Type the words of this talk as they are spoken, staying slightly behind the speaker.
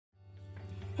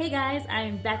Hey guys,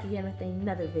 I'm back again with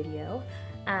another video.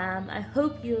 I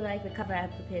hope you like the cover I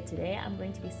prepared today. I'm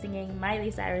going to be singing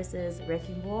Miley Cyrus's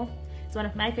Wrecking Ball. It's one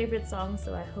of my favorite songs,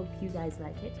 so I hope you guys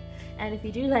like it. And if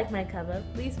you do like my cover,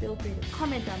 please feel free to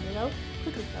comment down below,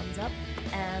 click the thumbs up,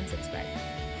 and subscribe.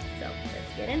 So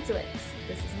let's get into it.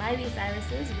 This is Miley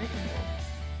Cyrus's Wrecking Ball.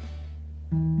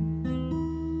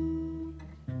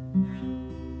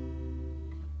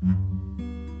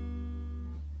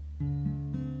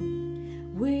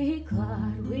 We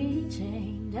clawed, we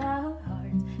chained our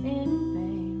hearts in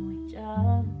vain. We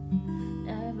jumped,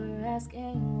 never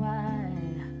asking why.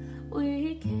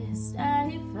 We kissed,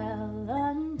 I fell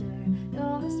under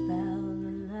your spell of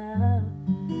love.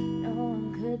 No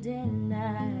one could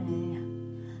deny.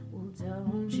 Well,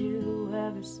 don't you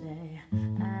ever say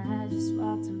I just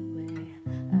walked away.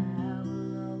 I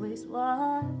will always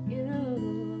want you,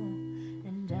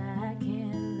 and I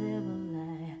can't live a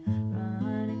lie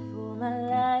running for my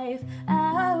life.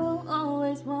 I will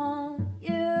always want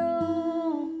you.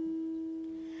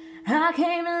 I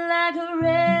came in like a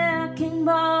wrecking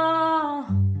ball.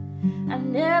 I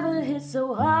never hit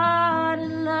so hard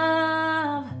in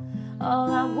love.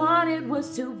 All I wanted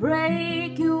was to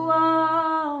break your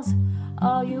walls.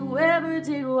 All you ever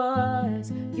did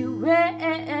was you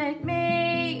wrecked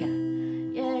me.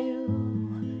 Yeah,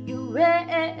 you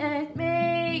wrecked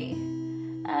me.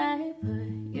 I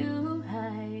put you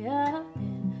high up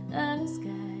in the sky,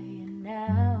 and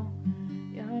now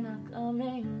you're not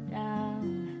coming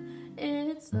down.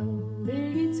 It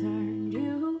slowly turned,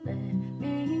 you let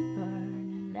me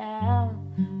burn. Now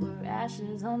we're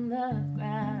ashes on the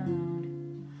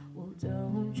ground. Well,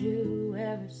 don't you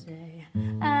ever say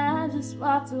I just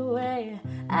walked away.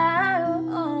 I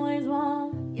will always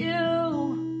want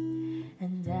you,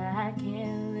 and I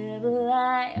can't live a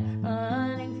lie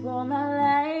running for my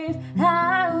life.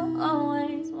 I will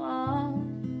always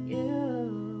want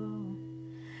you.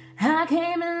 I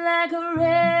came in like a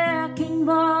wrecking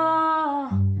ball.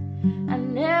 I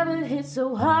never hit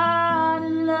so hard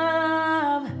in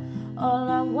love. All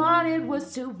I wanted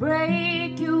was to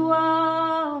break your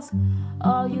walls.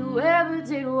 All you ever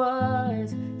did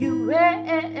was you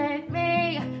wrecked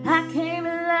me. I came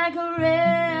in like a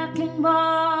wrecking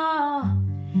ball.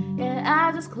 Yeah,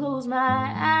 I just closed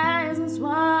my eyes and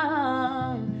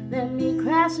swung. Let me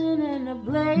crashing in a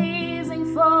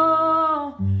blazing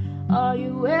fall. All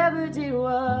you ever did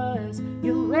was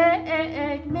you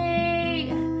wrecked me.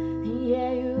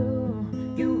 Yeah,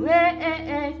 you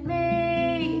wrecked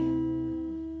me.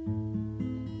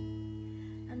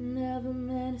 I never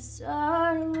meant to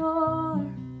start a war.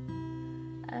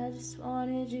 I just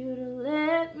wanted you to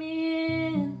let me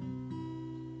in.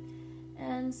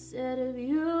 And instead of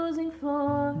using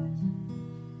force,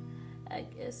 I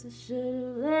guess I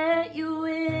should've let you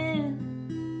in.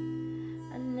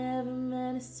 I never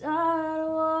meant to start a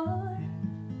war.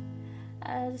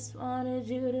 I just wanted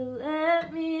you to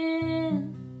let me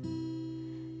in.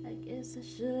 I guess I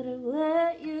should've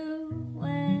let you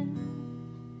in.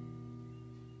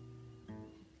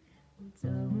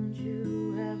 Don't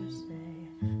you ever say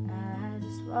I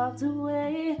just walked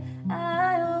away.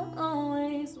 I will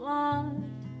always want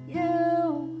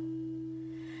you.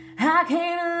 I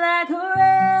came in like a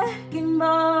wrecking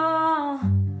ball.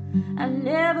 I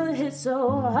never hit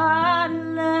so hard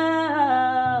in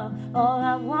love. All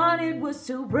I wanted was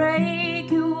to break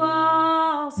your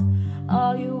walls.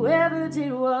 All you ever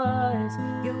did was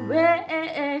you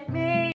wrecked me.